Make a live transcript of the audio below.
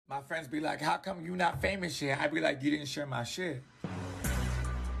My friends be like, how come you not famous yet? I be like, you didn't share my shit.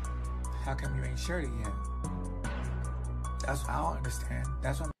 How come you ain't shared it yet? That's what I don't understand.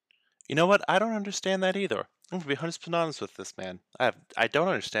 That's what You know what? I don't understand that either. I'm gonna be 100% honest with this, man. I don't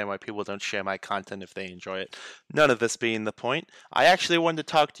understand why people don't share my content if they enjoy it. None of this being the point. I actually wanted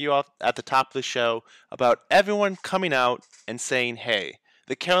to talk to you off at the top of the show about everyone coming out and saying, "Hey,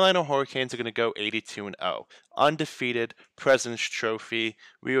 the Carolina Hurricanes are going to go 82-0, undefeated, President's Trophy.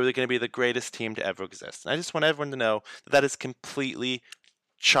 We are going to be the greatest team to ever exist." And I just want everyone to know that that is completely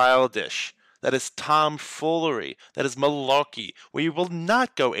childish. That is tomfoolery. That is malarkey. We will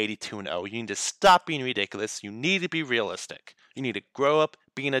not go 82-0. You need to stop being ridiculous. You need to be realistic. You need to grow up,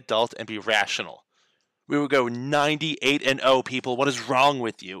 be an adult, and be rational. We will go 98-0, people. What is wrong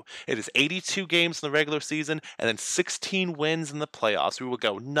with you? It is 82 games in the regular season and then 16 wins in the playoffs. We will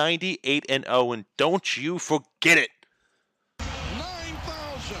go 98-0, and don't you forget it.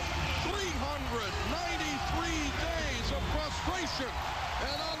 9,393 days of frustration.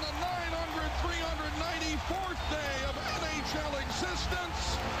 And on the 394th day of NHL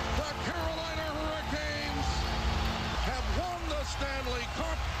existence, the Carolina Hurricanes have won the Stanley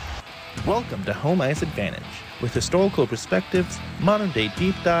Cup. Welcome to Home Ice Advantage, with historical perspectives, modern-day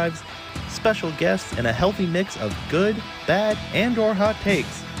deep dives, special guests, and a healthy mix of good, bad, and/or hot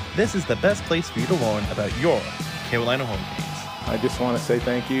takes. This is the best place for you to learn about your Carolina Hurricanes. I just want to say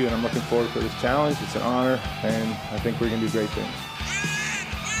thank you, and I'm looking forward to this challenge. It's an honor, and I think we're going to do great things.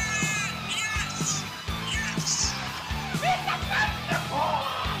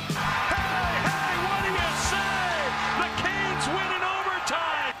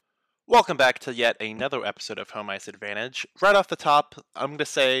 Welcome back to yet another episode of Home Ice Advantage. Right off the top, I'm going to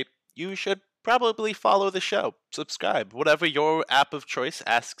say you should probably follow the show. Subscribe. Whatever your app of choice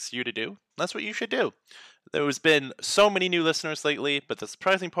asks you to do, that's what you should do. There's been so many new listeners lately, but the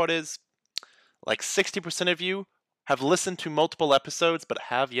surprising part is like 60% of you have listened to multiple episodes but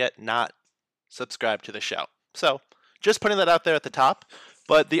have yet not subscribed to the show. So, just putting that out there at the top.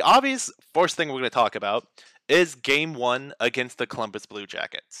 But the obvious first thing we're going to talk about is Game 1 against the Columbus Blue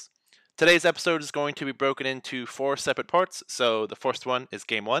Jackets. Today's episode is going to be broken into 4 separate parts. So the first one is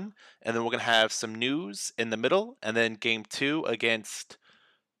Game 1, and then we're going to have some news in the middle, and then Game 2 against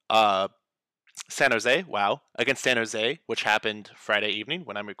San Jose, against San Jose, which happened Friday evening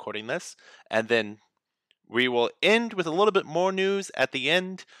when I'm recording this. And then we will end with a little bit more news at the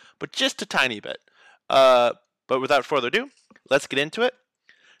end, but just a tiny bit. But without further ado, let's get into it.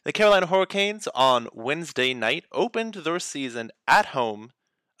 The Carolina Hurricanes on Wednesday night opened their season at home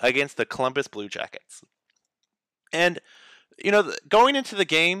against the Columbus Blue Jackets. And, you know, going into the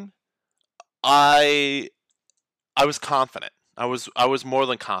game, I was confident. I was more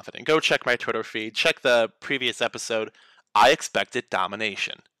than confident. Go check my Twitter feed, check the previous episode. I expected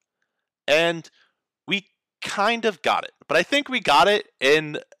domination. And we kind of got it. But I think we got it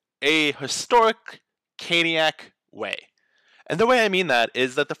in a historic Caniac way. And the way I mean that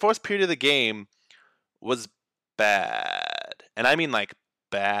is that the first period of the game was bad. And I mean like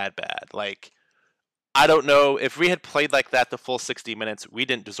bad. Like, I don't know, if we had played like that the full 60 minutes, we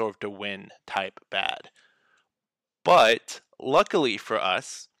didn't deserve to win type bad. But luckily for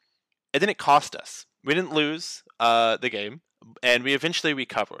us, it didn't cost us. We didn't lose the game, and we eventually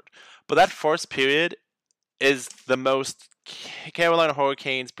recovered. But that first period is the most Carolina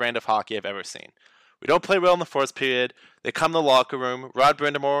Hurricanes brand of hockey I've ever seen. We don't play well in the first period. They come in the locker room. Rod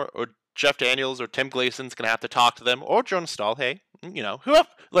Brind'Amour or Jeff Daniels or Tim Glayson's going to have to talk to them, or Jonas Stahl. Hey, you know, whoever.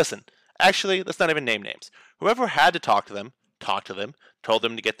 Listen, actually, let's not even name names. Whoever had to talk to them, told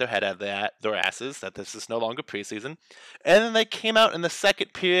them to get their head out of their asses, that this is no longer preseason. And then they came out in the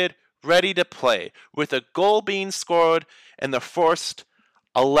second period ready to play, with a goal being scored in the first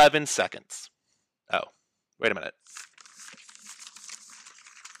 11 seconds. Oh, wait a minute.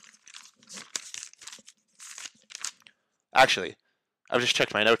 Actually, I've just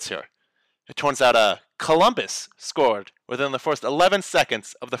checked my notes here. It turns out Columbus scored within the first 11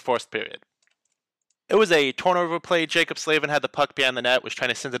 seconds of the first period. It was a turnover play. Jacob Slavin had the puck behind the net, was trying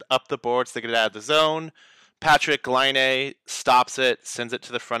to send it up the boards to get it out of the zone. Patrick Laine stops it, sends it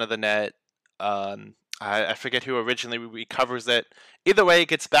to the front of the net. I forget who originally recovers it. Either way, it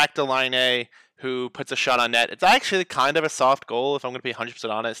gets back to Laine, who puts a shot on net. It's actually kind of a soft goal, if I'm going to be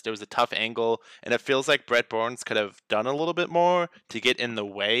 100% honest. It was a tough angle, and it feels like Brett Burns could have done a little bit more to get in the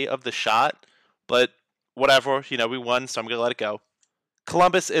way of the shot. But whatever, you know, we won, so I'm going to let it go.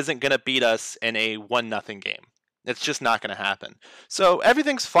 Columbus isn't going to beat us in a 1-0 game. It's just not going to happen. So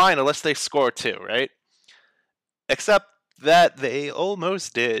everything's fine unless they score 2, right? Except that they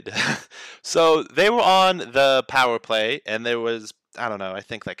almost did. So they were on the power play, and there was I don't know, I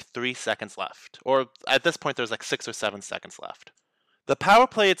think like 3 seconds left. Or at this point, there's like 6 or 7 seconds left. The power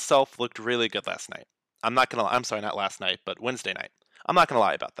play itself looked really good last night. I'm sorry, not last night, but Wednesday night. I'm not going to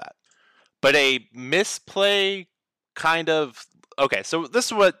lie about that. But a misplay kind of... Okay, so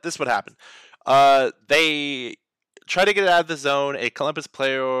this is what happened. They try to get it out of the zone. A Columbus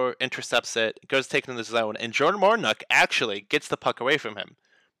player intercepts it, goes to take it in the zone, and Jordan Martinook actually gets the puck away from him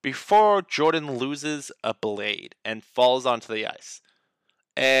before Jordan loses a blade and falls onto the ice.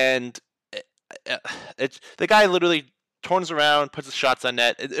 And the guy literally turns around, puts his shots on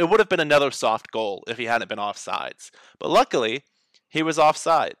net. It would have been another soft goal if he hadn't been offsides. But luckily, he was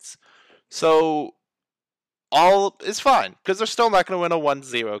offsides. So all is fine, because they're still not going to win a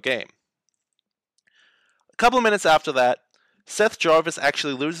 1-0 game. A couple of minutes after that, Seth Jarvis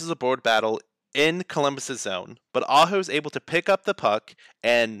actually loses a board battle in Columbus' zone, but Aho is able to pick up the puck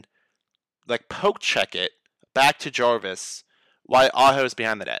and like poke check it back to Jarvis while Aho is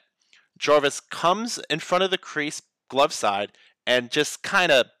behind the net. Jarvis comes in front of the crease glove side and just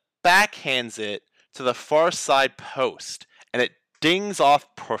kind of backhands it to the far side post, and it dings off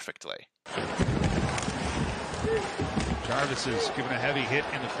perfectly. Jarvis is given a heavy hit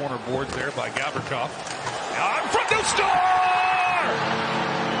in the corner boards there by Gavrikov. In front to score!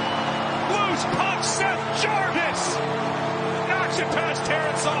 Loose puck, Seth Jarvis! Knocks it past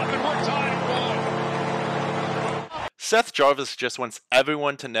Terrence off, and we're tied at 1. Seth Jarvis just wants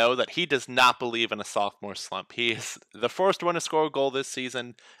everyone to know that he does not believe in a sophomore slump. He is the first one to score a goal this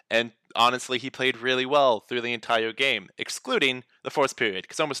season, and honestly, he played really well through the entire game, excluding the first period,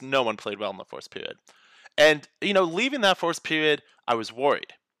 because almost no one played well in the first period. And, leaving that first period, I was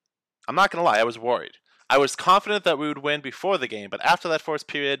worried. I'm not going to lie, I was worried. I was confident that we would win before the game, but after that first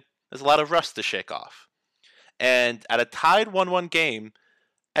period, there's a lot of rust to shake off. And at a tied 1-1 game,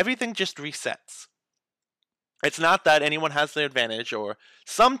 everything just resets. It's not that anyone has the advantage, or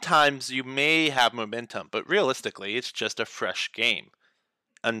sometimes you may have momentum, but realistically, it's just a fresh game.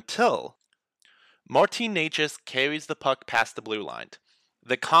 Until Martin Necas carries the puck past the blue line.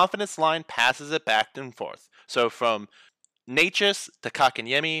 The confidence line passes it back and forth. So from Necas to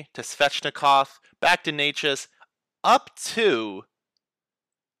Kotkaniemi to Svechnikov, back to Necas, up to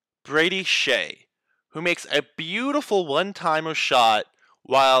Brady Shea, who makes a beautiful one-timer shot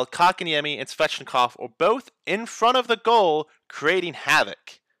while Kotkaniemi and Svechnikov are both in front of the goal, creating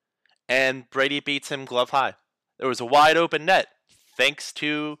havoc. And Brady beats him glove high. There was a wide open net, thanks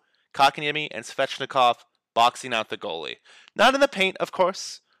to Kotkaniemi and Svechnikov boxing out the goalie. Not in the paint, of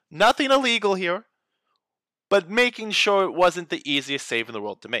course. Nothing illegal here. But making sure it wasn't the easiest save in the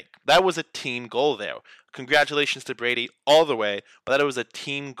world to make. That was a team goal there. Congratulations to Brady all the way, but that was a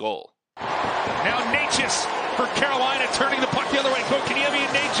team goal. Now Necas for Carolina, turning the puck the other way. Kotkaniemi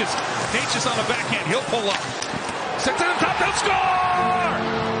and Necas. Necas on the backhand. He'll pull up. Sets it on top. They'll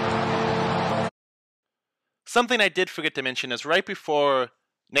score! Something I did forget to mention is right before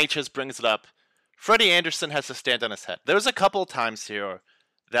Necas brings it up, Freddie Anderson has to stand on his head. There's a couple times here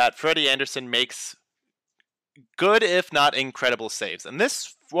that Freddie Anderson makes good, if not incredible saves. And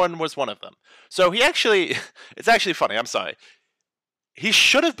this one was one of them. So it's actually funny, I'm sorry. He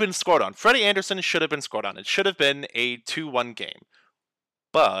should have been scored on. Freddie Anderson should have been scored on. It should have been a 2-1 game.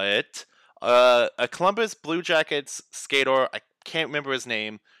 But a Columbus Blue Jackets skater, I can't remember his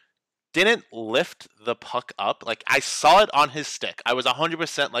name, didn't lift the puck up. Like, I saw it on his stick. I was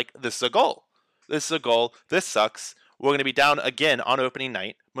 100% like, this is a goal. This is a goal. This sucks. We're going to be down again on opening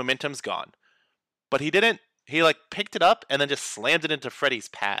night. Momentum's gone. But he didn't. He picked it up and then just slammed it into Freddie's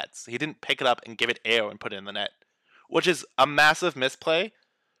pads. He didn't pick it up and give it air and put it in the net, which is a massive misplay.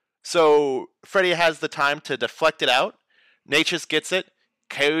 So Freddie has the time to deflect it out. Necas gets it,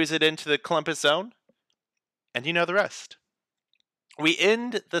 carries it into the Columbus zone, and you know the rest. We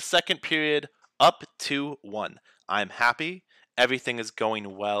end the second period up 2-1. I'm happy. Everything is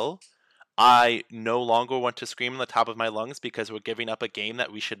going well. I no longer want to scream on the top of my lungs because we're giving up a game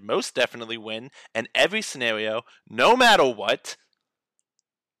that we should most definitely win in every scenario, no matter what.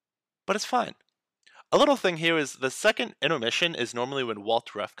 But it's fine. A little thing here is the second intermission is normally when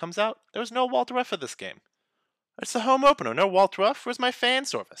Walt Ruff comes out. There was no Walt Ruff at this game. It's the home opener. No Walt Ruff. Where's my fan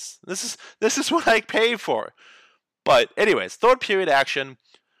service? This is what I paid for. But anyways, third period action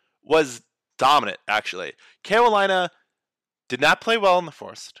was dominant, actually. Carolina did not play well in the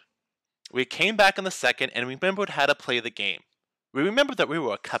first. We came back in the second, and we remembered how to play the game. We remembered that we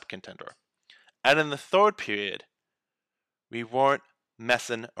were a cup contender. And in the third period, we weren't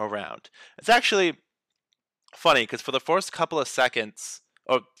messing around. It's actually funny, because for the first couple of seconds,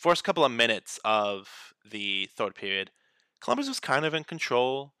 or first couple of minutes of the third period, Columbus was kind of in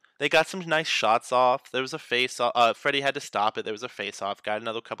control. They got some nice shots off. There was a face-off. Freddie had to stop it. There was a face-off. Got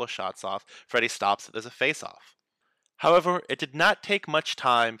another couple of shots off. Freddie stops it. There's a face-off. However, it did not take much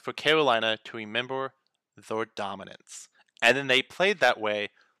time for Carolina to remember their dominance. And then they played that way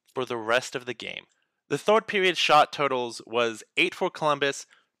for the rest of the game. The third period shot totals was 8 for Columbus,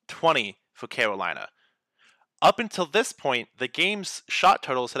 20 for Carolina. Up until this point, the game's shot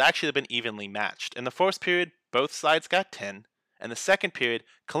totals had actually been evenly matched. In the first period, both sides got 10. In the second period,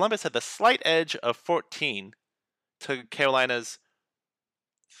 Columbus had the slight edge of 14 to Carolina's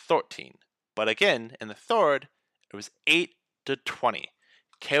 13. But again, in the third, it was 8-20.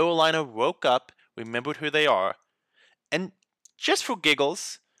 Carolina woke up, remembered who they are, and just for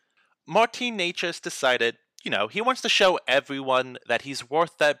giggles, Martin Necas decided, he wants to show everyone that he's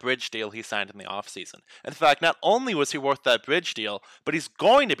worth that bridge deal he signed in the offseason. In fact, not only was he worth that bridge deal, but he's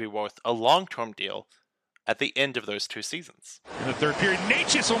going to be worth a long-term deal at the end of those 2 seasons. In the third period,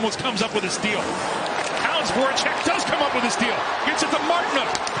 Necas almost comes up with a steal. Hounds Voracek does come up with a steal. Gets it to Martinook.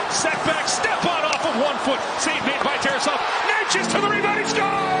 Setback, step on off of 1 foot. Save made by Tarasov. Necas to the rebound, he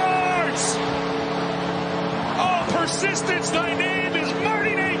scores! Oh, persistence, thy name is Marty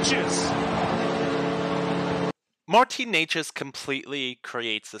Necas. Martin Necas completely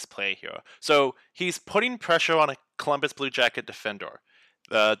creates this play here. So he's putting pressure on a Columbus Blue Jacket defender.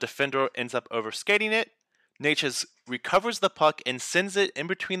 The defender ends up overskating it. Necas recovers the puck and sends it in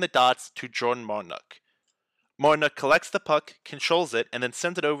between the dots to Jordan Martinook. Martinook collects the puck, controls it, and then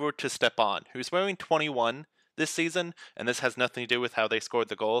sends it over to Stepan, who's wearing 21 this season, and this has nothing to do with how they scored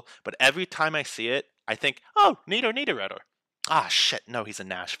the goal, but every time I see it, I think, oh, Niederreiter. Ah, shit, no, he's in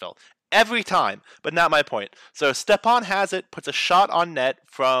Nashville. Every time, but not my point. So Stepan has it, puts a shot on net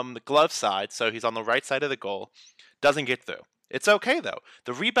from the glove side, so he's on the right side of the goal, doesn't get through. It's okay, though.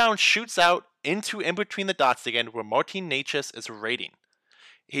 The rebound shoots out into in between the dots again, where Martin Necas is raiding.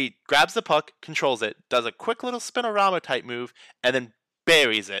 He grabs the puck, controls it, does a quick little spinorama type move, and then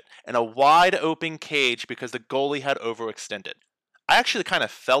buries it in a wide open cage because the goalie had overextended. I actually kind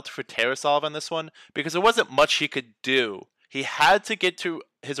of felt for Tarasov on this one because there wasn't much he could do. He had to get to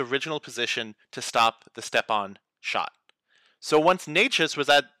his original position to stop the step-on shot. So once Necas was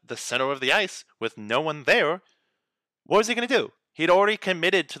at the center of the ice with no one there, what was he going to do? He'd already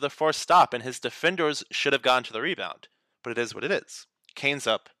committed to the first stop, and his defenders should have gone to the rebound. But it is what it is. Canes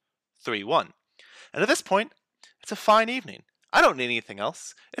up 3-1. And at this point, it's a fine evening. I don't need anything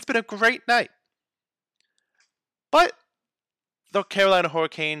else. It's been a great night. But the Carolina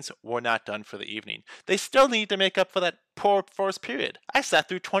Hurricanes were not done for the evening. They still need to make up for that poor first period. I sat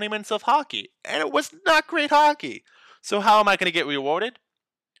through 20 minutes of hockey, and it was not great hockey. So how am I going to get rewarded?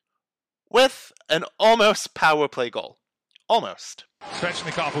 With an almost power play goal. Almost.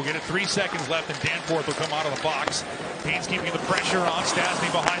 Svechnikov will get it, 3 seconds left, and Danforth will come out of the box. Kane's keeping the pressure on. Stastny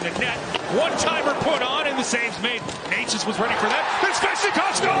behind the net. One-timer put on, and the save's made. Necas was ready for that. And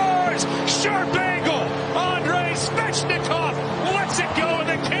Svechnikov scores! Sharp angle! Andrei Svechnikov lets it go, and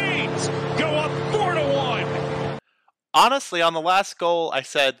the Canes go up 4-1. Honestly, on the last goal, I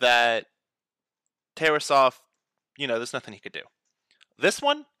said that Tarasov, there's nothing he could do. This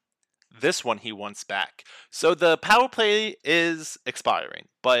one he wants back. So the power play is expiring,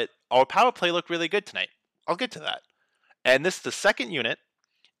 but our power play looked really good tonight. I'll get to that. And this is the second unit,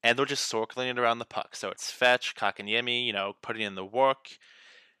 and they're just circling it around the puck. So it's Fetch, Kakanyemi, putting in the work.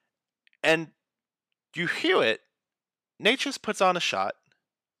 And you hear it. Necas puts on a shot,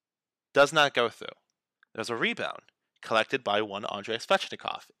 does not go through. There's a rebound, collected by one Andrei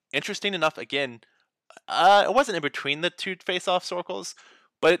Svechnikov. Interesting enough, again, it wasn't in between the two face-off circles,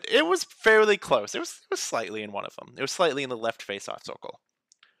 but it was fairly close. It was slightly in one of them. It was slightly in the left face-off circle.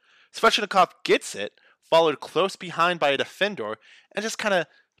 Svechnikov gets it, followed close behind by a defender, and just kind of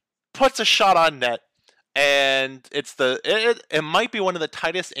puts a shot on net. And it might be one of the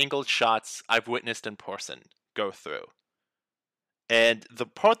tightest angled shots I've witnessed in person go through. And the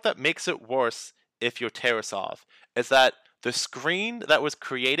part that makes it worse, if you're Tarasov, is that the screen that was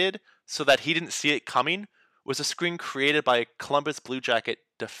created so that he didn't see it coming was a screen created by a Columbus Blue Jacket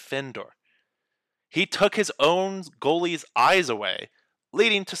defender. He took his own goalie's eyes away,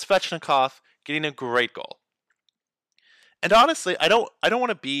 leading to Svechnikov getting a great goal. And honestly, I don't want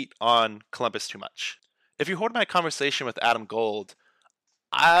to beat on Columbus too much. If you heard my conversation with Adam Gold,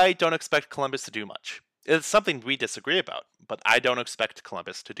 I don't expect Columbus to do much. It's something we disagree about, but I don't expect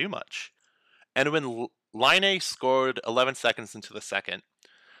Columbus to do much. And when Laine scored 11 seconds into the second,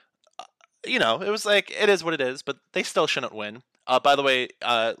 it was like, it is what it is, but they still shouldn't win. By the way,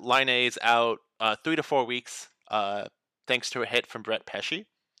 Laine's out 3 to 4 weeks, thanks to a hit from Brett Pesce,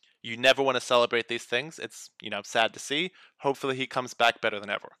 You never want to celebrate these things. It's, sad to see. Hopefully he comes back better than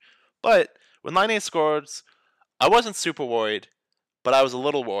ever. But when Laine scores, I wasn't super worried, but I was a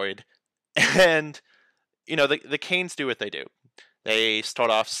little worried. And, the Canes do what they do. They start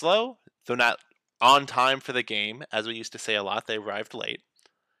off slow. They're not on time for the game, as we used to say a lot. They arrived late.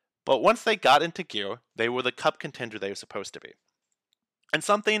 But once they got into gear, they were the cup contender they were supposed to be. And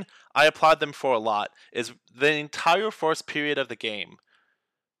something I applaud them for a lot is the entire first period of the game,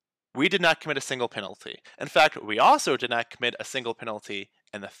 we did not commit a single penalty. In fact, we also did not commit a single penalty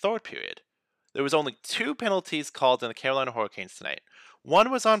in the third period. There was only 2 penalties called in the Carolina Hurricanes tonight.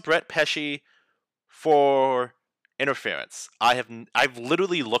 One was on Brett Pesce for interference. I've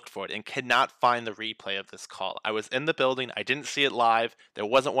literally looked for it and cannot find the replay of this call. I was in the building. I didn't see it live. There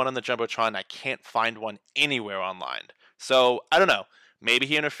wasn't one on the Jumbotron. I can't find one anywhere online. So, I don't know. Maybe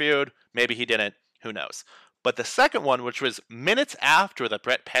he interfered. Maybe he didn't. Who knows? But the second one, which was minutes after the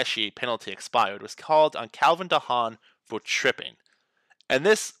Brett Pesce penalty expired, was called on Calvin DeHaan for tripping. And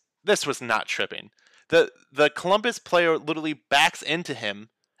this was not tripping. The Columbus player literally backs into him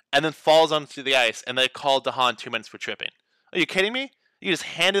and then falls onto the ice, and they called DeHaan 2 minutes for tripping. Are you kidding me? You just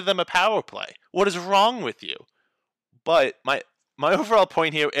handed them a power play. What is wrong with you? But my overall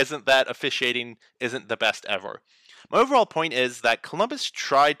point here isn't that officiating isn't the best ever. My overall point is that Columbus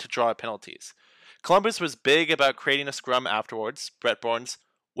tried to draw penalties. Columbus was big about creating a scrum afterwards. Brett Burns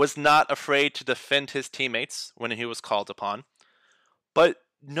was not afraid to defend his teammates when he was called upon. But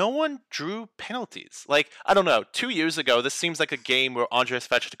no one drew penalties. I don't know, 2 years ago, this seems like a game where Andrei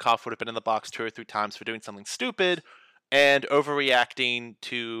Svechnikov would have been in the box 2 or 3 times for doing something stupid and overreacting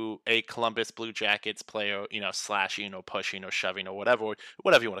to a Columbus Blue Jackets player, slashing or pushing or shoving or whatever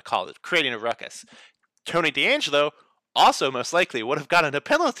you want to call it, creating a ruckus. Tony DeAngelo also most likely would have gotten a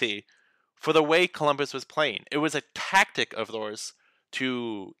penalty for the way Columbus was playing. It was a tactic of theirs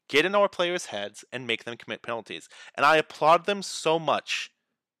to get in our players' heads and make them commit penalties. And I applaud them so much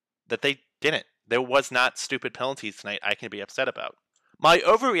that they didn't. There was not stupid penalties tonight I can be upset about. My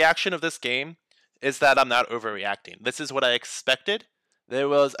overreaction of this game is that I'm not overreacting. This is what I expected. There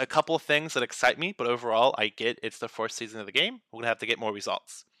was a couple of things that excite me, but overall, I get it's the first season of the game. We're going to have to get more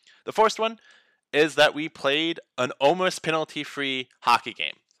results. The first one is that we played an almost penalty-free hockey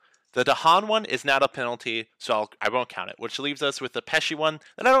game. The DeHaan one is not a penalty, so I won't count it, which leaves us with the Pesce one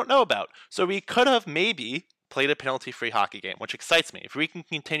that I don't know about. So we could have maybe played a penalty-free hockey game, which excites me. If we can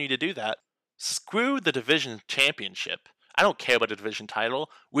continue to do that, screw the division championship. I don't care about the division title.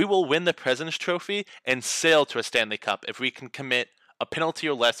 We will win the President's Trophy and sail to a Stanley Cup if we can commit a penalty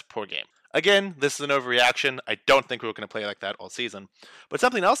or less per game. Again, this is an overreaction. I don't think we're going to play like that all season. But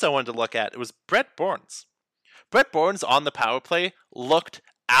something else I wanted to look at was Brett Burns. Brett Burns on the power play looked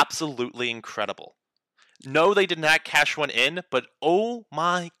absolutely incredible. No, they did not cash one in, but oh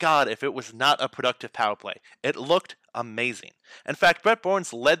my god, if it was not a productive power play. It looked amazing. In fact, Brett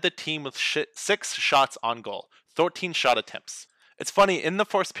Burns led the team with 6 shots on goal, 13 shot attempts. It's funny, in the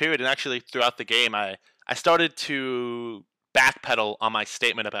first period and actually throughout the game, I started to backpedal on my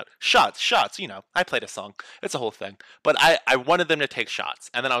statement about shots, I played a song. It's a whole thing. But I wanted them to take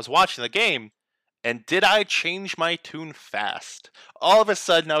shots. And then I was watching the game, and did I change my tune fast? All of a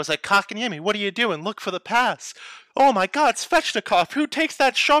sudden, I was like, Kotkaniemi, what are you doing? Look for the pass. Oh my god, Svechnikov, who takes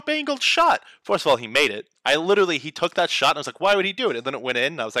that sharp-angled shot? First of all, he made it. He took that shot, and I was like, why would he do it? And then it went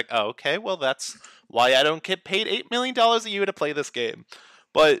in, and I was like, oh, okay, well, that's why I don't get paid $8 million a year to play this game.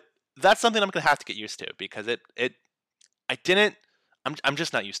 But that's something I'm going to have to get used to, because I'm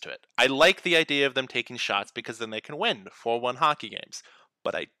just not used to it. I like the idea of them taking shots, because then they can win 4-1 hockey games.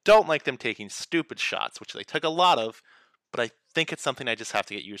 But I don't like them taking stupid shots, which they took a lot of, but I think it's something I just have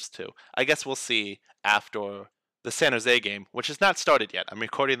to get used to. I guess we'll see after the San Jose game, which has not started yet. I'm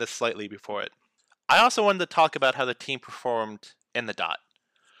recording this slightly before it. I also wanted to talk about how the team performed in the dot.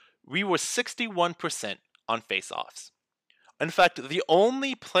 We were 61% on face-offs. In fact, the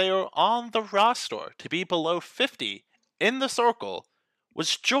only player on the roster to be below 50 in the circle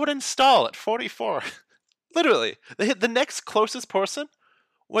was Jordan Staal at 44. Literally, the next closest person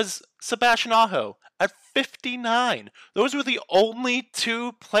was Sebastian Aho at 59. Those were the only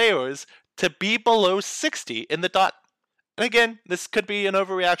 2 players to be below 60 in the dot. And again, this could be an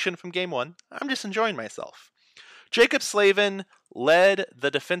overreaction from game 1. I'm just enjoying myself. Jacob Slavin led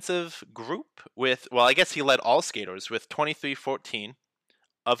the defensive group with, well, I guess he led all skaters with 23-14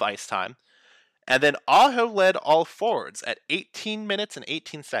 of ice time. And then Aho led all forwards at 18 minutes and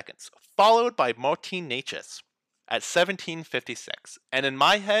 18 seconds, followed by Martin Necas at 17:56. And in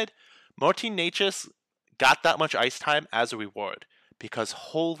my head, Martin Necas got that much ice time as a reward, because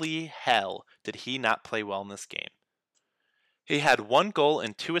holy hell did he not play well in this game. He had 1 goal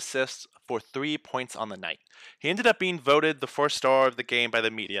and 2 assists for 3 points on the night. He ended up being voted the 4th star of the game by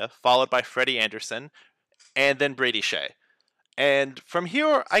the media, followed by Freddie Anderson, and then Brady Shea. And from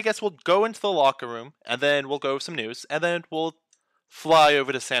here, I guess we'll go into the locker room, and then we'll go over some news, and then we'll fly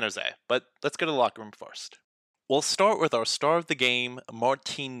over to San Jose. But let's go to the locker room first. We'll start with our star of the game,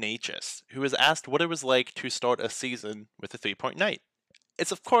 Martin Necas, who was asked what it was like to start a season with a 3-point night.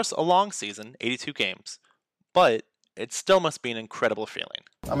 It's of course a long season, 82 games, but it still must be an incredible feeling.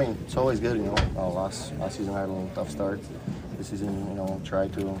 I mean, it's always good, last season I had a little tough start. This season, try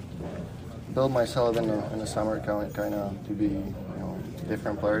to build myself in the summer, kind of to be, a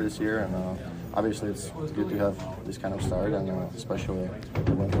different player this year. And obviously it's good to have this kind of start, and especially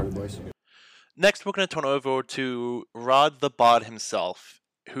the win for the boys. Next, we're going to turn over to Rod the Bod himself,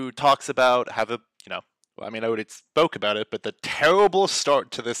 who talks about how I already spoke about it, but the terrible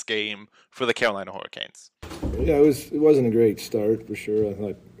start to this game for the Carolina Hurricanes. Yeah, it wasn't a great start for sure. I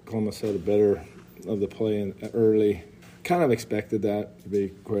thought Columbus had a better of the play early. Kind of expected that, to be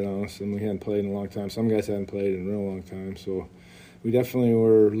quite honest, and we hadn't played in a long time. Some guys hadn't played in a real long time, so we definitely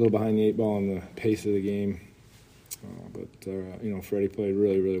were a little behind the 8 ball on the pace of the game. But Freddie played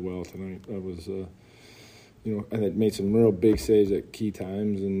really, really well tonight. That was, I had made some real big saves at key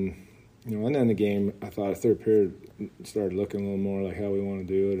times, and and then the game, I thought the third period started looking a little more like how we want to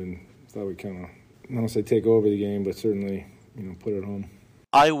do it, and thought we kind of, I don't want to say take over the game, but certainly, put it home.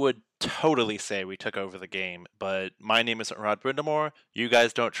 I would totally say we took over the game, but my name isn't Rod Brind'Amour. You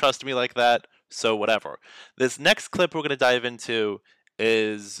guys don't trust me like that, so whatever. This next clip we're going to dive into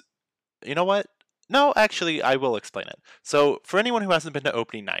is, you know what? No, actually, I will explain it. So, for anyone who hasn't been to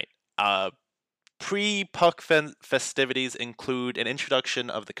opening night, pre-puck festivities include an introduction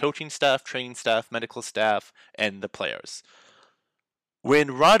of the coaching staff, training staff, medical staff, and the players.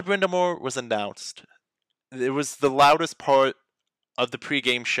 When Rod Brind'Amour was announced, it was the loudest part of the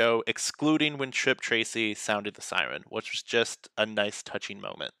pregame show, excluding when Tripp Tracy sounded the siren, which was just a nice, touching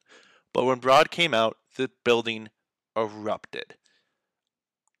moment. But when Rod came out, the building erupted.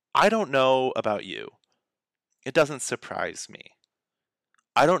 I don't know about you. It doesn't surprise me.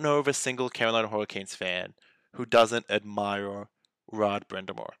 I don't know of a single Carolina Hurricanes fan who doesn't admire Rod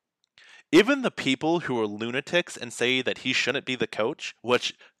Brind'Amour. Even the people who are lunatics and say that he shouldn't be the coach,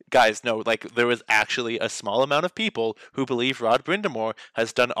 which, guys, no, there is actually a small amount of people who believe Rod Brind'Amour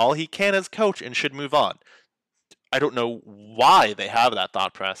has done all he can as coach and should move on. I don't know why they have that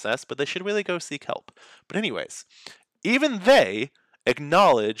thought process, but they should really go seek help. But anyways, even they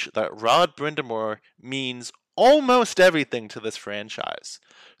acknowledge that Rod Brind'Amour means almost everything to this franchise.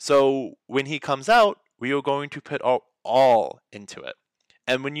 So when he comes out, we are going to put our all into it.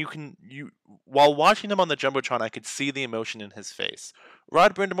 And when while watching him on the Jumbotron, I could see the emotion in his face.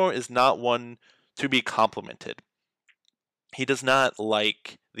 Rod Brind'Amour is not one to be complimented. He does not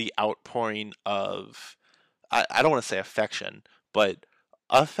like the outpouring of, I don't want to say affection, but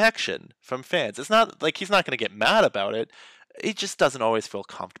affection from fans. It's not like he's not going to get mad about it. He just doesn't always feel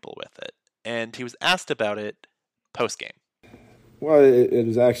comfortable with it. And he was asked about it post-game. Well, it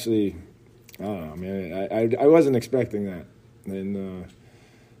was actually, I don't know, man. I wasn't expecting that. And,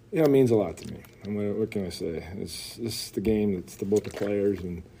 it means a lot to me. What can I say? It's the game. It's both the players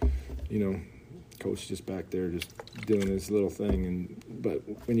and, coach just back there just doing his little thing. But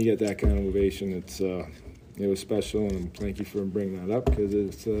when you get that kind of ovation, it was special. And thank you for bringing that up, because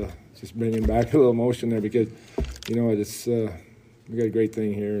it's just bringing back a little emotion there, because, it's we got a great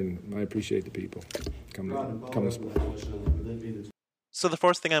thing here, and I appreciate the people coming. So the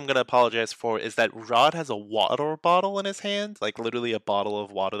first thing I'm going to apologize for is that Rod has a water bottle in his hand, like literally a bottle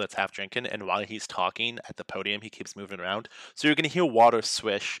of water that's half drinking, and while he's talking at the podium, he keeps moving around. So you're going to hear water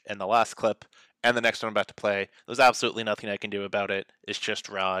swish in the last clip, and the next one I'm about to play. There's absolutely nothing I can do about it. It's just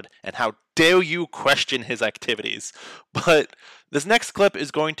Rod, and how dare you question his activities. But this next clip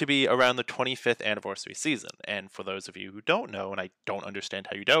is going to be around the 25th anniversary season, and for those of you who don't know, and I don't understand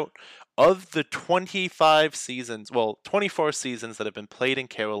how you don't, of the 24 seasons that have been played in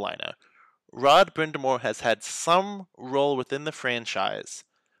Carolina, Rod Brind'Amour has had some role within the franchise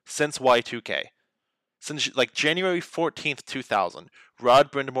since Y2K. Since January 14th, 2000,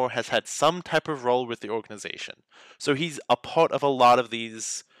 Rod Brind'Amour has had some type of role with the organization. So he's a part of a lot of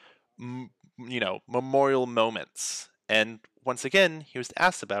these, memorial moments. And once again, he was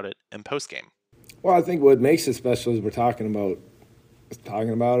asked about it in postgame. Well, I think what makes it special is we're talking about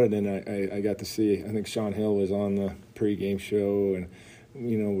it, and I got to see, I think Sean Hill was on the pregame show, and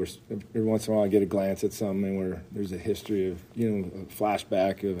every once in a while I get a glance at something where there's a history of, a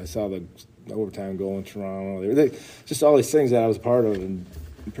flashback of, I saw the overtime goal in Toronto. Just all these things that I was a part of, and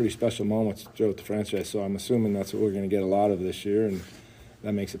pretty special moments throughout the franchise. So I'm assuming that's what we're going to get a lot of this year, and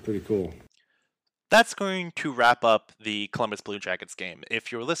that makes it pretty cool. That's going to wrap up the Columbus Blue Jackets game.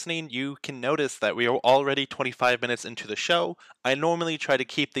 If you're listening, you can notice that we are already 25 minutes into the show. I normally try to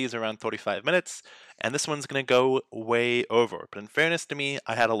keep these around 35 minutes, and this one's going to go way over. But in fairness to me,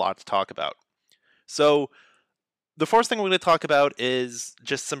 I had a lot to talk about. So the first thing we're going to talk about is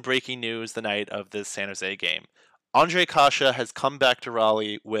just some breaking news the night of this San Jose game. Ondrej Kase has come back to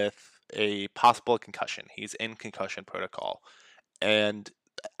Raleigh with a possible concussion. He's in concussion protocol. And,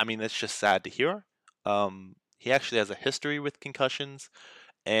 I mean, that's just sad to hear. He actually has a history with concussions,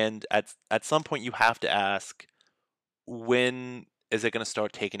 and at some point you have to ask, when is it going to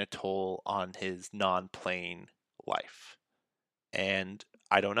start taking a toll on his non-playing life? And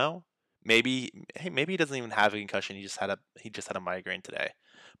I don't know. Maybe he doesn't even have a concussion. He just had a migraine today.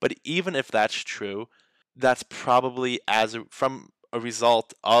 But even if that's true, that's probably from a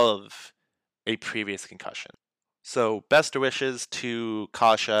result of a previous concussion. So best wishes to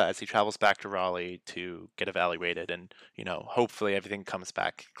Kase as he travels back to Raleigh to get evaluated, and hopefully everything comes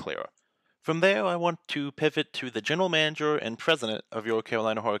back clear. From there, I want to pivot to the general manager and president of your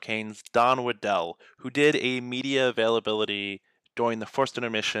Carolina Hurricanes, Don Waddell, who did a media availability during the first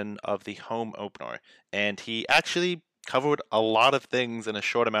intermission of the home opener, and he actually covered a lot of things in a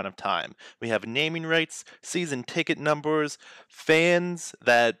short amount of time. We have naming rights, season ticket numbers, fans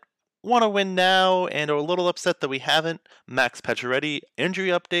that want to win now and are a little upset that we haven't, Max Pacioretty, injury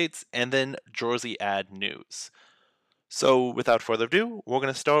updates, and then jersey ad news. So without further ado, we're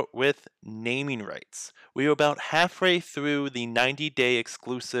going to start with naming rights. We are about halfway through the 90-day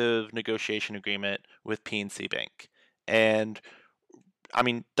exclusive negotiation agreement with PNC Bank. And, I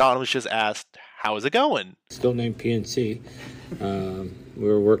mean, Don was just asked, how is it going? Still named PNC.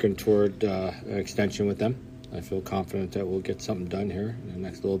 We're working toward an extension with them. I feel confident that we'll get something done here in the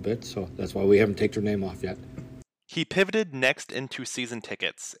next little bit, so that's why we haven't taken their name off yet. He pivoted next into season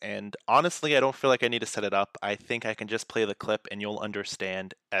tickets, and honestly, I don't feel like I need to set it up. I think I can just play the clip and you'll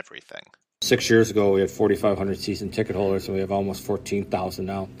understand everything. 6 years ago, we had 4,500 season ticket holders, and we have almost 14,000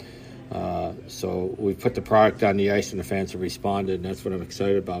 now. So we put the product on the ice, and the fans have responded, and that's what I'm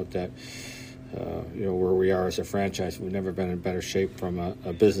excited about, that where we are as a franchise. We've never been in better shape from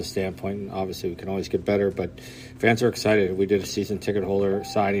a business standpoint, and obviously we can always get better, but fans are excited. We did a season ticket holder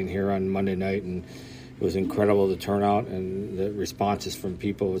signing here on Monday night, and it was incredible, the turnout, and the responses from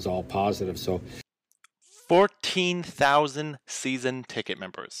people was all positive. So 14,000 season ticket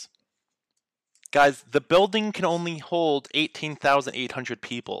members. Guys, the building can only hold 18,800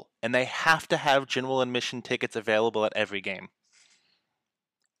 people, and they have to have general admission tickets available at every game.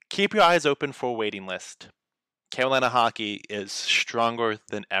 Keep your eyes open for a waiting list. Carolina hockey is stronger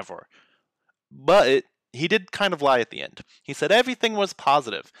than ever. But he did kind of lie at the end. He said everything was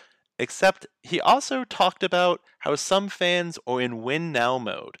positive, except he also talked about how some fans are in win now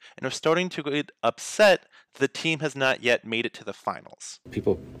mode and are starting to get upset the team has not yet made it to the finals.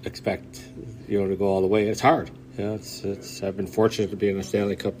 People expect to go all the way. It's hard. I've been fortunate to be in a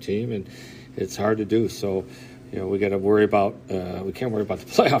Stanley Cup team, and it's hard to do. So we got to worry about, we can't worry about the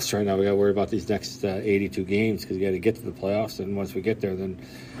playoffs right now. We got to worry about these next 82 games, because we got to get to the playoffs. And once we get there, then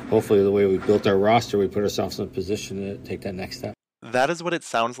hopefully the way we built our roster, we put ourselves in a position to take that next step. That is what it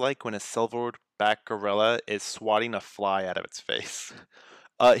sounds like when a silverback gorilla is swatting a fly out of its face.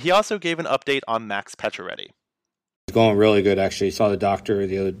 He also gave an update on Max Pacioretty. It's going really good, actually. Saw the doctor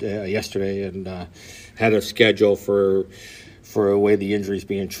the other day, yesterday, and had a schedule for a way the injury is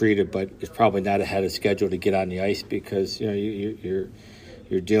being treated, but it's probably not ahead of schedule to get on the ice, because you're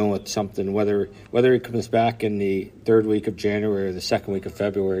dealing with something. Whether he comes back in the third week of January or the second week of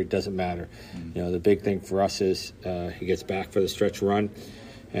February, it doesn't matter. The big thing for us is he gets back for the stretch run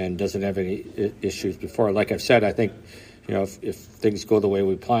and doesn't have any issues before. Like I've said, I think if things go the way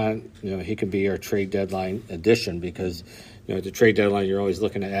we plan, he can be our trade deadline addition, because at the trade deadline, you're always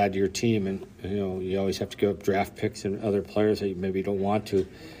looking to add to your team, and you always have to give up draft picks and other players that you maybe don't want to.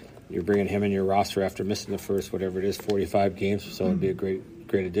 You're bringing him in your roster after missing the first, whatever it is, 45 games, so it'd be a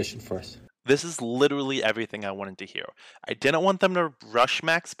great addition for us. This is literally everything I wanted to hear. I didn't want them to rush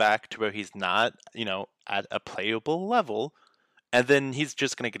Max back to where he's not, at a playable level, and then he's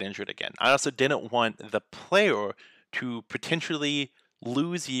just going to get injured again. I also didn't want the player to potentially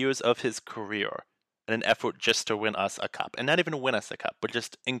lose years of his career in an effort just to win us a cup. And not even win us a cup, but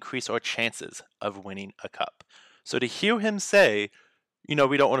just increase our chances of winning a cup. So to hear him say, we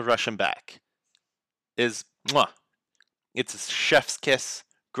don't want to rush him back, is mwah. It's a chef's kiss.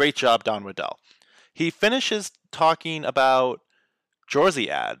 Great job, Don Waddell. He finishes talking about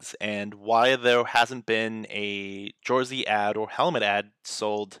jersey ads and why there hasn't been a jersey ad or helmet ad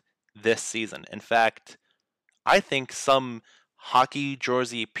sold this season. In fact, I think some hockey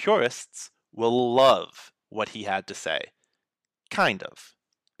jersey purists will love what he had to say. Kind of.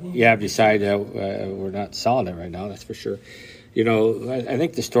 Yeah, I've decided we're not selling it right now, that's for sure. You know, I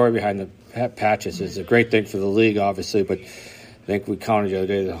think the story behind the patches is a great thing for the league, obviously, but I think we counted the other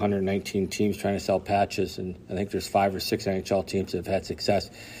day, the 119 teams trying to sell patches, and I think there's 5 or 6 NHL teams that have had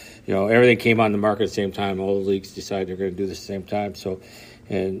success. You know, everything came on the market at the same time. All the leagues decided they're going to do this at the same time. So,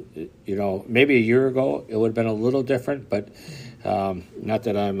 and, you know, maybe a year ago it would have been a little different, but not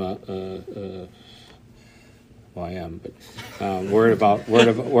that I'm well, I am, but worried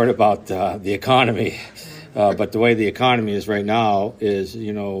about the economy. But the way the economy is right now is,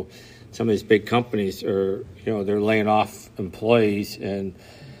 you know, some of these big companies are, you know, they're laying off employees, and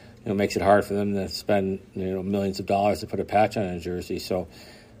you know, makes it hard for them to spend, you know, millions of dollars to put a patch on a jersey. So,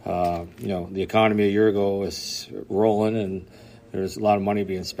 you know, the economy a year ago was rolling, and there's a lot of money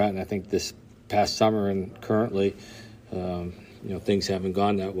being spent. And I think this past summer and currently, you know, things haven't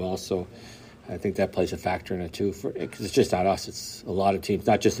gone that well. So I think that plays a factor in it too. Because it's just not us; it's a lot of teams,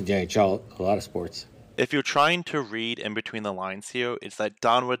 not just in the NHL, a lot of sports. If you're trying to read in between the lines here, it's that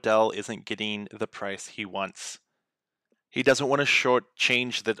Don Waddell isn't getting the price he wants. He doesn't want to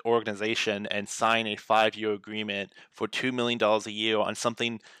shortchange the organization and sign a 5-year agreement for $2 million a year on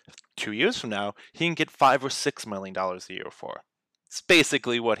something 2 years from now he can get $5 or $6 million a year for. It's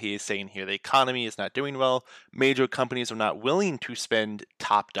basically what he is saying here. The economy is not doing well. Major companies are not willing to spend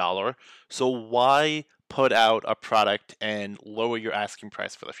top dollar. So why put out a product and lower your asking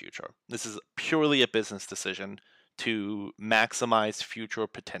price for the future? This is purely a business decision to maximize future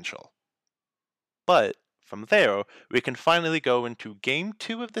potential. But from there, we can finally go into Game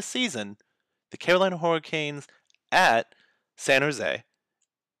 2 of the season, the Carolina Hurricanes at San Jose.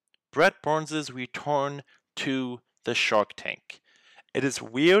 Brett Burns' return to the Shark Tank. It is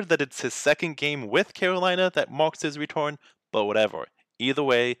weird that it's his second game with Carolina that marks his return, but whatever. Either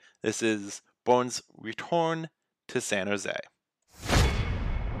way, this is Burns' return to San Jose.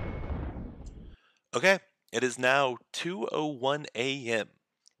 Okay, it is now 2:01 a.m.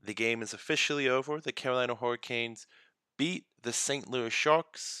 The game is officially over. The Carolina Hurricanes beat the St. Louis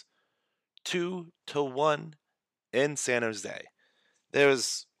Sharks 2-1 in San Jose.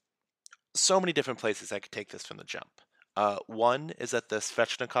 There's so many different places I could take this from the jump. One is that the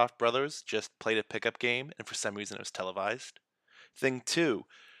Svechnikov brothers just played a pickup game, and for some reason it was televised. Thing two,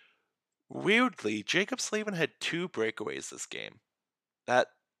 weirdly, Jacob Slavin had 2 breakaways this game.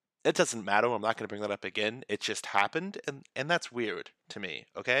 It doesn't matter. I'm not going to bring that up again. It just happened, and that's weird to me,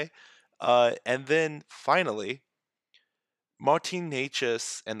 okay? And then, finally, Martin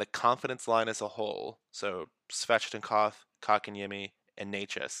Necas and the confidence line as a whole, so Svechnikov, Kotkaniemi, and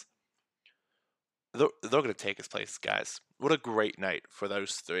Necas, they're going to take his place, guys. What a great night for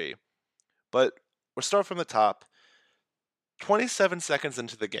those 3. But we'll start from the top. 27 seconds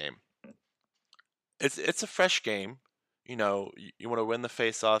into the game. It's a fresh game. You know, you want to win the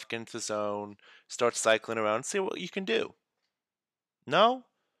face-off, get into the zone, start cycling around, see what you can do. No?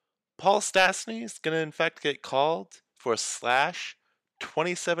 Paul Stastny is going to, in fact, get called for a slash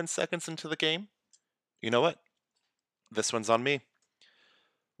 27 seconds into the game. You know what? This one's on me.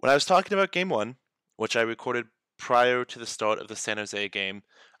 When I was talking about Game 1, which I recorded prior to the start of the San Jose game,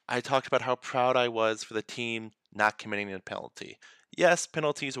 I talked about how proud I was for the team not committing a penalty. Yes,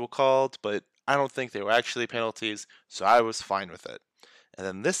 penalties were called, but I don't think they were actually penalties, so I was fine with it. And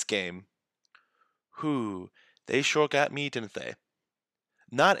then this game, they sure got me, didn't they?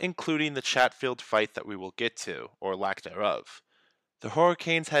 Not including the Chatfield fight that we will get to, or lack thereof. The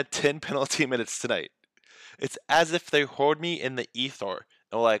Hurricanes had 10 penalty minutes tonight. It's as if they heard me in the ether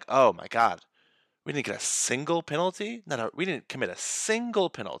and were like, oh my god, we didn't get a single penalty? No, we didn't commit a single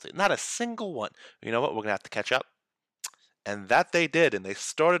penalty. Not a single one. You know what? We're going to have to catch up. And that they did, and they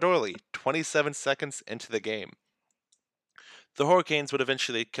started early, 27 seconds into the game. The Hurricanes would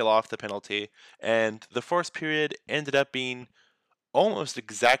eventually kill off the penalty, and the first period ended up being almost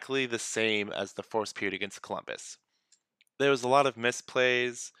exactly the same as the first period against Columbus. There was a lot of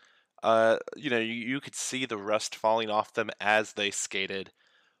misplays. You could see the rust falling off them as they skated.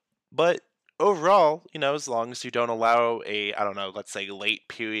 But overall, as long as you don't allow let's say late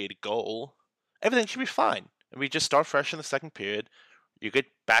period goal, everything should be fine. And we just start fresh in the second period. You get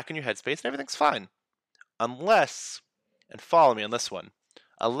back in your headspace and everything's fine. Unless, and follow me on this one,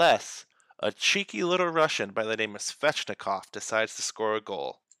 unless a cheeky little Russian by the name of Svechnikov decides to score a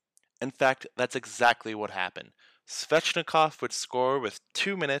goal. In fact, that's exactly what happened. Svechnikov would score with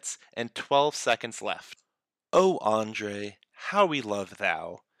 2 minutes and 12 seconds left. Oh, Andre, how we love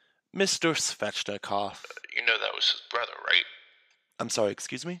thou, Mr. Svechnikov. You know that was his brother, right? I'm sorry,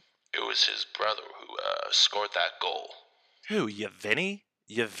 excuse me? It was his brother who scored that goal. Who, Yevgeny?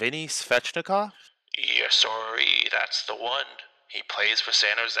 Yevgeny Svechnikov? Yeah, sorry, that's the one. He plays for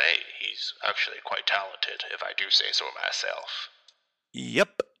San Jose. He's actually quite talented, if I do say so myself.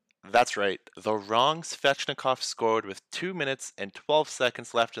 Yep, that's right. The wrong Svechnikov scored with 2 minutes and 12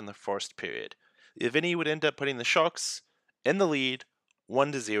 seconds left in the first period. Yevgeny would end up putting the Sharks in the lead,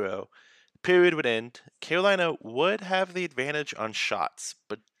 1-0. Period would end. Carolina would have the advantage on shots,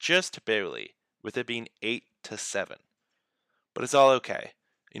 but just barely, with it being 8-7. But it's all okay.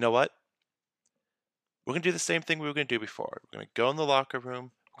 You know what? We're going to do the same thing we were going to do before. We're going to go in the locker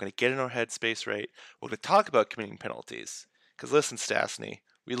room. We're going to get in our headspace right. We're going to talk about committing penalties. Because listen, Stastny,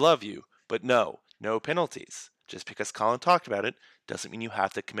 we love you, but no penalties. Just because Colin talked about it doesn't mean you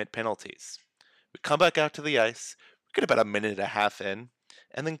have to commit penalties. We come back out to the ice. We get about a minute and a half in.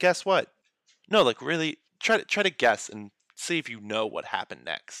 And then guess what? No, like really, try to guess and see if you know what happened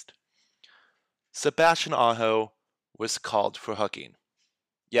next. Sebastian Aho was called for hooking.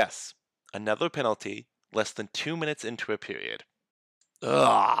 Yes, another penalty, less than 2 minutes into a period.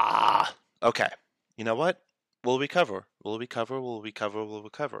 Okay, you know what? We'll recover.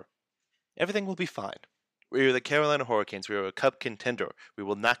 Everything will be fine. We are the Carolina Hurricanes. We are a cup contender. We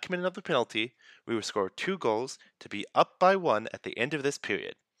will not commit another penalty. We will score 2 goals to be up by 1 at the end of this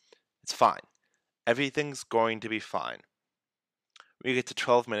period. It's fine. Everything's going to be fine. We get to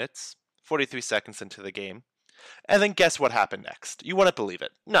 12 minutes, 43 seconds into the game. And then guess what happened next? You wouldn't believe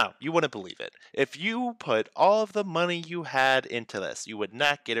it. No, you wouldn't believe it. If you put all of the money you had into this, you would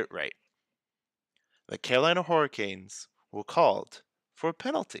not get it right. The Carolina Hurricanes were called for a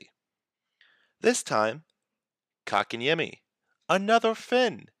penalty. This time, Kotkaniemi, another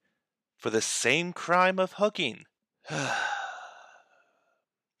Finn, for the same crime of hooking.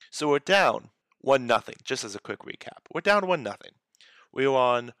 So we're down 1-0, just as a quick recap. We're down 1-0. We were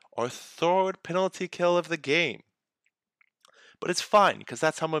on our 3rd penalty kill of the game. But it's fine, because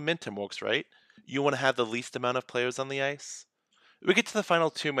that's how momentum works, right? You want to have the least amount of players on the ice. We get to the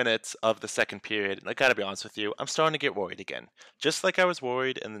final 2 minutes of the second period, and I gotta be honest with you, I'm starting to get worried again. Just like I was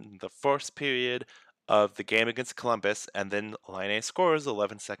worried in the first period of the game against Columbus, and then Laine scores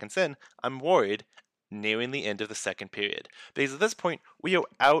 11 seconds in, I'm worried nearing the end of the second period. Because at this point, we are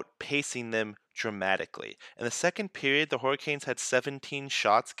outpacing them dramatically. In the second period, the Hurricanes had 17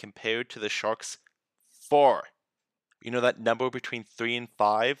 shots compared to the Sharks' 4. You know that number between 3 and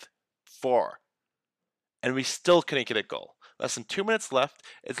 5? 4. And we still couldn't get a goal. Less than 2 minutes left.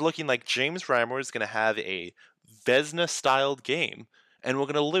 It's looking like James Reimer is going to have a Vezina-styled game, and we're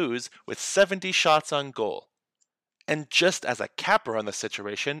going to lose with 70 shots on goal. And just as a capper on the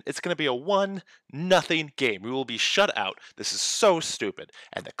situation, it's going to be a 1-0 game. We will be shut out. This is so stupid.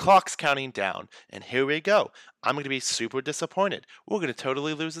 And the clock's counting down. And here we go. I'm going to be super disappointed. We're going to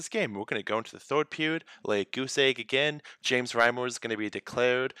totally lose this game. We're going to go into the 3rd period, lay a goose egg again. James Reimer is going to be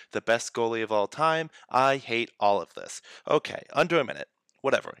declared the best goalie of all time. I hate all of this. Okay, under a minute.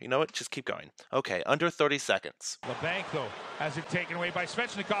 Whatever. You know what? Just keep going. Okay, under 30 seconds. LeBanc, though, has it taken away by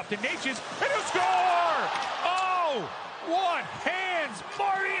Svechnikov to Natchez, and he'll score! Oh! What hands!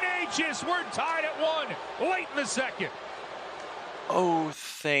 Marty Natchez! We're tied at 1 late in the second. Oh,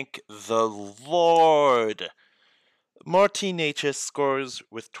 thank the Lord. Marty Natchez scores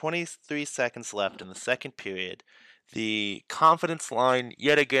with 23 seconds left in the second period. The confidence line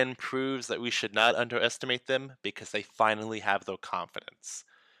yet again proves that we should not underestimate them because they finally have their confidence.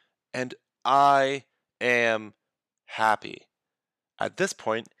 And I am happy. At this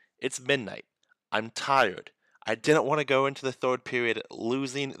point, it's midnight. I'm tired. I didn't want to go into the 3rd period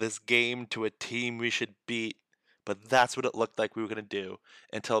losing this game to a team we should beat, but that's what it looked like we were going to do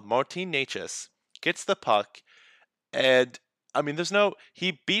until Martin Natchez gets the puck, and I mean,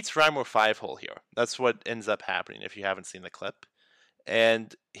 he beats Reimer 5-hole here. That's what ends up happening if you haven't seen the clip.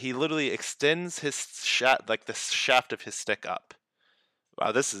 And he literally extends his the shaft of his stick up.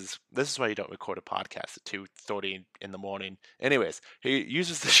 Wow, this is why you don't record a podcast at 2:30 in the morning. Anyways, he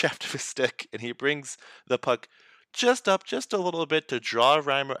uses the shaft of his stick and he brings the puck just up just a little bit to draw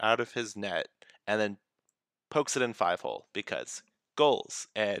Reimer out of his net and then pokes it in 5-hole because goals.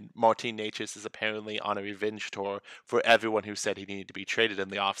 And Martin Natchez is apparently on a revenge tour for everyone who said he needed to be traded in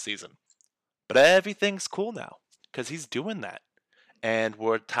the offseason. But everything's cool now because he's doing that. And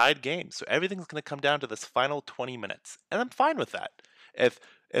we're a tied game, so everything's going to come down to this final 20 minutes. And I'm fine with that. If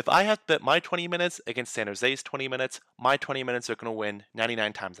I have to bet my 20 minutes against San Jose's 20 minutes, my 20 minutes are going to win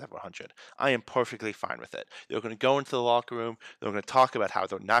 99 times out of 100. I am perfectly fine with it. They're going to go into the locker room. They're going to talk about how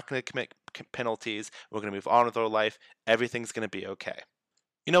they're not going to penalties. We're going to move on with our life. Everything's going to be okay.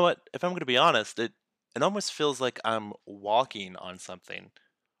 You know what? If I'm going to be honest, it almost feels like I'm walking on something.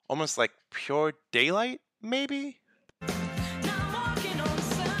 Almost like pure daylight, maybe?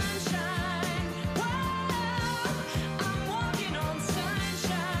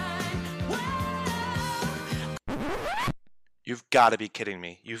 You've got to be kidding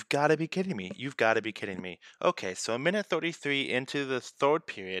me. You've got to be kidding me. You've got to be kidding me. Okay, so a minute 33 into the third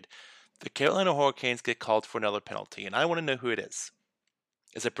period, the Carolina Hurricanes get called for another penalty, and I want to know who it is.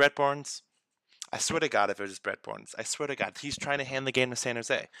 Is it Brett Barnes? I swear to God if it is Brett Barnes. I swear to God, he's trying to hand the game to San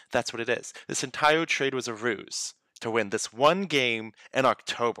Jose. That's what it is. This entire trade was a ruse to win this one game in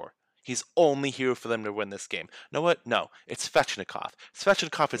October. He's only here for them to win this game. You know what? No, it's Svechnikov.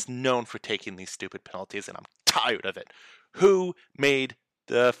 Svechnikov is known for taking these stupid penalties, and I'm tired of it. Who made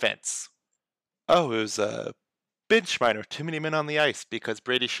the offense? Oh, it was Benchminer. Too many men on the ice because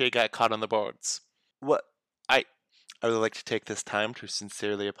Brady Shea got caught on the boards. What? I would like to take this time to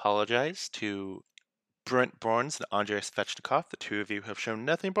sincerely apologize to Brent Barnes and Andrei Svechnikov. The two of you have shown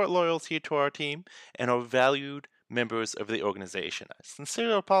nothing but loyalty to our team and are valued members of the organization. A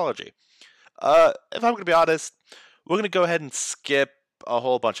sincere apology. If I'm going to be honest, we're going to go ahead and skip a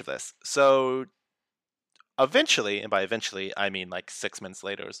whole bunch of this. So eventually, and by eventually I mean like 6 minutes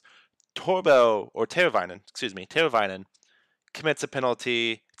later, Teravainen commits a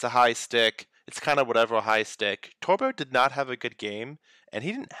penalty. It's a high stick. It's kind of whatever, a high stick. Torbo did not have a good game, and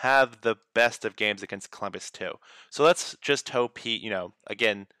he didn't have the best of games against Columbus too. So let's just hope he,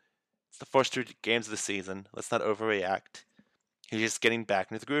 again, it's the first 2 games of the season. Let's not overreact. He's just getting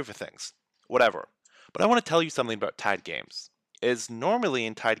back into the groove of things. Whatever. But I want to tell you something about tied games. Is normally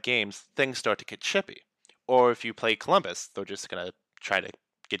in tied games, things start to get chippy. Or if you play Columbus, they're just going to try to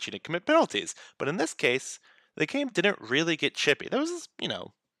get you to commit penalties. But in this case, the game didn't really get chippy. There was,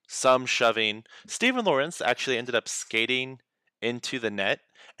 some shoving. Steven Lorentz actually ended up skating into the net.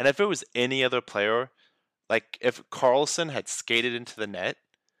 And if it was any other player, like if Carlson had skated into the net,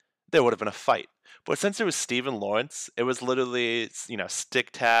 there would have been a fight. But since it was Steven Lorentz, it was literally,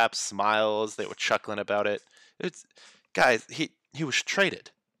 stick taps, smiles. They were chuckling about it. Guys, he was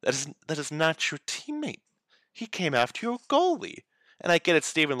traded. That is not your teammate. He came after your goalie. And I get it,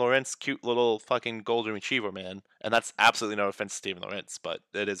 Steven Lorentz, cute little fucking golden retriever, man. And that's absolutely no offense to Steven Lorentz, but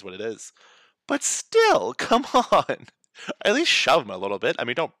it is what it is. But still, come on. At least shove him a little bit. I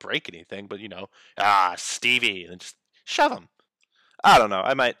mean, don't break anything, but Stevie, and just shove him. I don't know.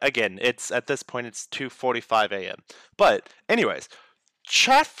 I might, again, at this point, it's 2:45 a.m. But anyways,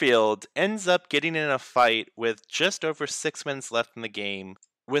 Chatfield ends up getting in a fight with just over 6 minutes left in the game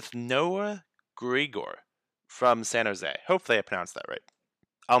with Noah Gregor from San Jose. Hopefully I pronounced that right.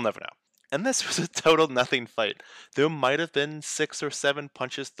 I'll never know. And this was a total nothing fight. There might have been 6 or 7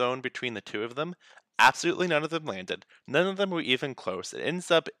 punches thrown between the two of them. Absolutely none of them landed. None of them were even close. It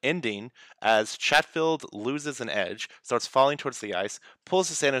ends up ending as Chatfield loses an edge, starts falling towards the ice, pulls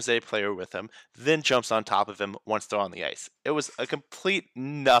the San Jose player with him, then jumps on top of him once they're on the ice. It was a complete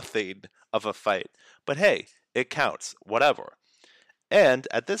nothing of a fight. But hey, it counts. Whatever. And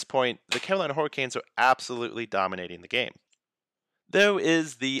at this point, the Carolina Hurricanes are absolutely dominating the game. There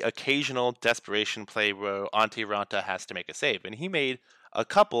is the occasional desperation play where Antti Raanta has to make a save, and he made a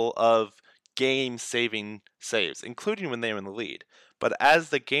couple of game-saving saves, including when they were in the lead. But as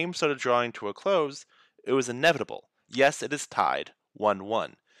the game started drawing to a close, it was inevitable. Yes, it is tied,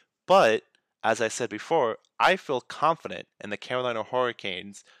 1-1. But, as I said before, I feel confident in the Carolina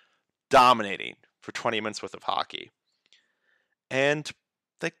Hurricanes dominating for 20 minutes worth of hockey. And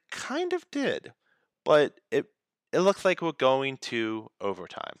they kind of did, but it looks like we're going to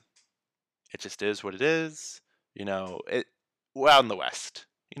overtime. It just is what it is. We're out in the West.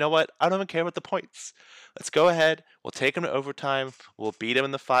 You know what? I don't even care about the points. Let's go ahead. We'll take them to overtime. We'll beat them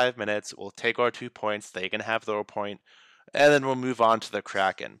in the 5 minutes. We'll take our 2 points. They can have their point. And then we'll move on to the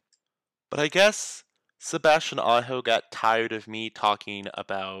Kraken. But I guess Sebastian Aho got tired of me talking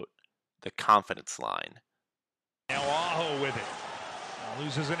about the confidence line. Now Aho with it.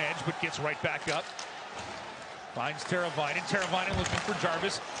 Loses an edge, but gets right back up. Finds Teravainen. Teravainen looking for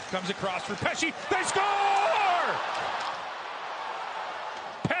Jarvis. Comes across for Pesce. They score!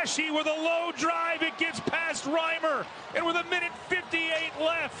 Pesce with a low drive. It gets past Reimer. And with 1:58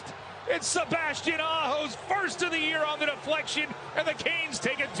 left, it's Sebastian Aho's first of the year on the deflection. And the Canes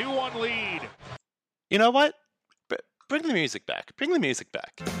take a 2-1 lead. You know what? Bring the music back. Bring the music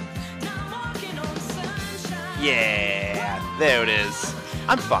back. Yeah, there it is.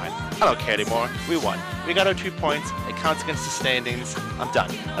 I'm fine. I don't care anymore. We won. We got our 2 points. It counts against the standings. I'm done.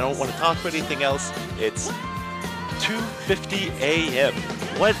 I don't want to talk about anything else. It's 2:50 a.m.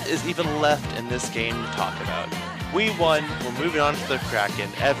 what is even left in this game to talk about? We won, we're moving on to the Kraken.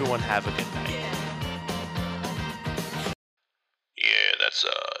 Everyone have a good night. Yeah, that's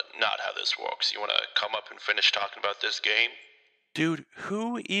not how this works. You wanna come up and finish talking about this game? Dude,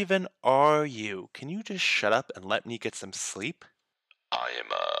 who even are you? Can you just shut up and let me get some sleep? I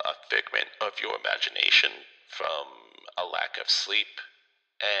am a figment of your imagination from a lack of sleep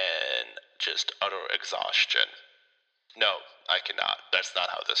and just utter exhaustion. No, I cannot. That's not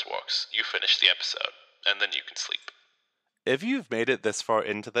how this works. You finish the episode, and then you can sleep. If you've made it this far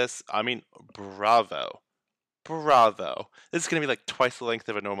into this, I mean, bravo. Bravo. This is going to be like twice the length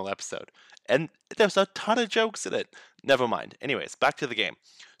of a normal episode. And there's a ton of jokes in it. Never mind. Anyways, back to the game.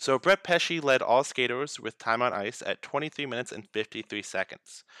 So Brett Pesce led all skaters with time on ice at 23 minutes and 53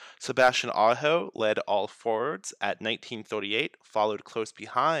 seconds. Sebastian Aho led all forwards at 19:38, followed close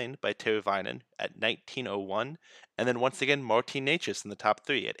behind by Teravainen at 19:01, and then once again Martin Necas in the top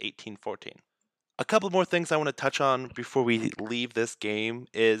three at 18:14. A couple more things I want to touch on before we leave this game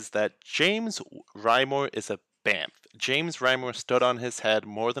is that James Reimer is a BAMF. James Reimer stood on his head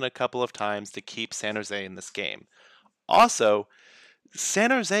more than a couple of times to keep San Jose in this game. Also, San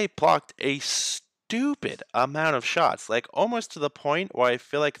Jose blocked a stupid amount of shots, like almost to the point where I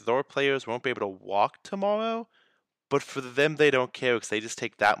feel like their players won't be able to walk tomorrow, but for them they don't care because they just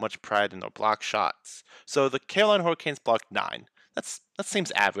take that much pride in their block shots. So the Carolina Hurricanes blocked 9. That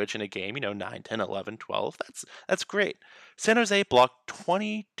seems average in a game, 9, 10, 11, 12. That's great. San Jose blocked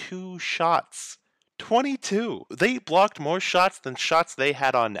 22 shots. 22! They blocked more shots than shots they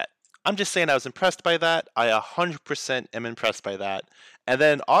had on net. I'm just saying I was impressed by that. I 100% am impressed by that. And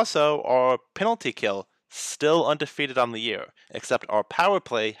then also, our penalty kill, still undefeated on the year, except our power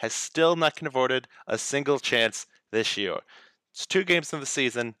play has still not converted a single chance this year. It's 2 games in the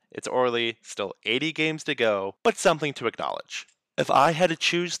season, it's early, still 80 games to go, but something to acknowledge. If I had to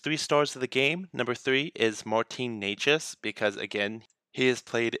choose 3 stars of the game, number 3 is Martin Necas, because again, he has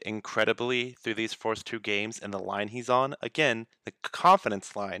played incredibly through these first 2 games, and the line he's on, again, the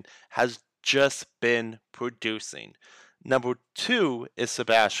confidence line, has just been producing. Number 2 is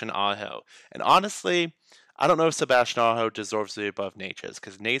Sebastian Aho, and honestly, I don't know if Sebastian Aho deserves to be above Necas,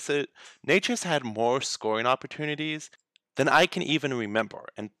 because Necas had more scoring opportunities than I can even remember,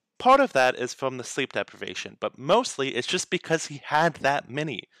 and part of that is from the sleep deprivation, but mostly it's just because he had that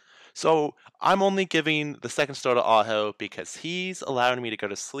many. So I'm only giving the 2nd star to Aho because he's allowing me to go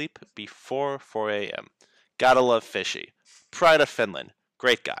to sleep before 4 a.m. Gotta love Fishy. Pride of Finland.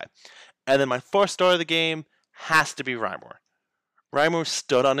 Great guy. And then my 4th star of the game has to be Reimer. Reimer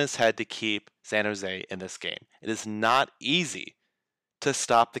stood on his head to keep San Jose in this game. It is not easy to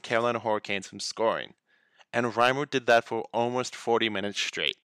stop the Carolina Hurricanes from scoring. And Reimer did that for almost 40 minutes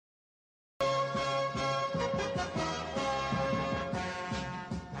straight.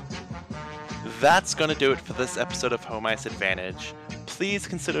 That's going to do it for this episode of Home Ice Advantage. Please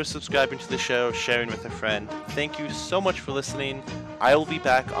consider subscribing to the show, sharing with a friend. Thank you so much for listening. I will be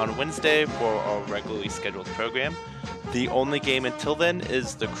back on Wednesday for our regularly scheduled program. The only game until then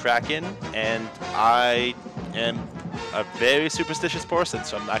is the Kraken, and I am a very superstitious person,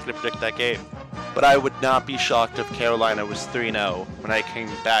 so I'm not going to predict that game. But I would not be shocked if Carolina was 3-0 when I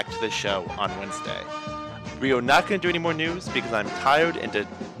came back to the show on Wednesday. We are not going to do any more news because I'm tired and did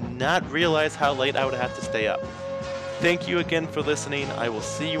not realize how late I would have to stay up. Thank you again for listening. I will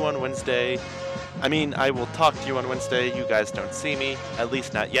see you on Wednesday. I will talk to you on Wednesday. You guys don't see me, at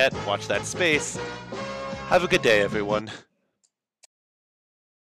least not yet. Watch that space. Have a good day, everyone.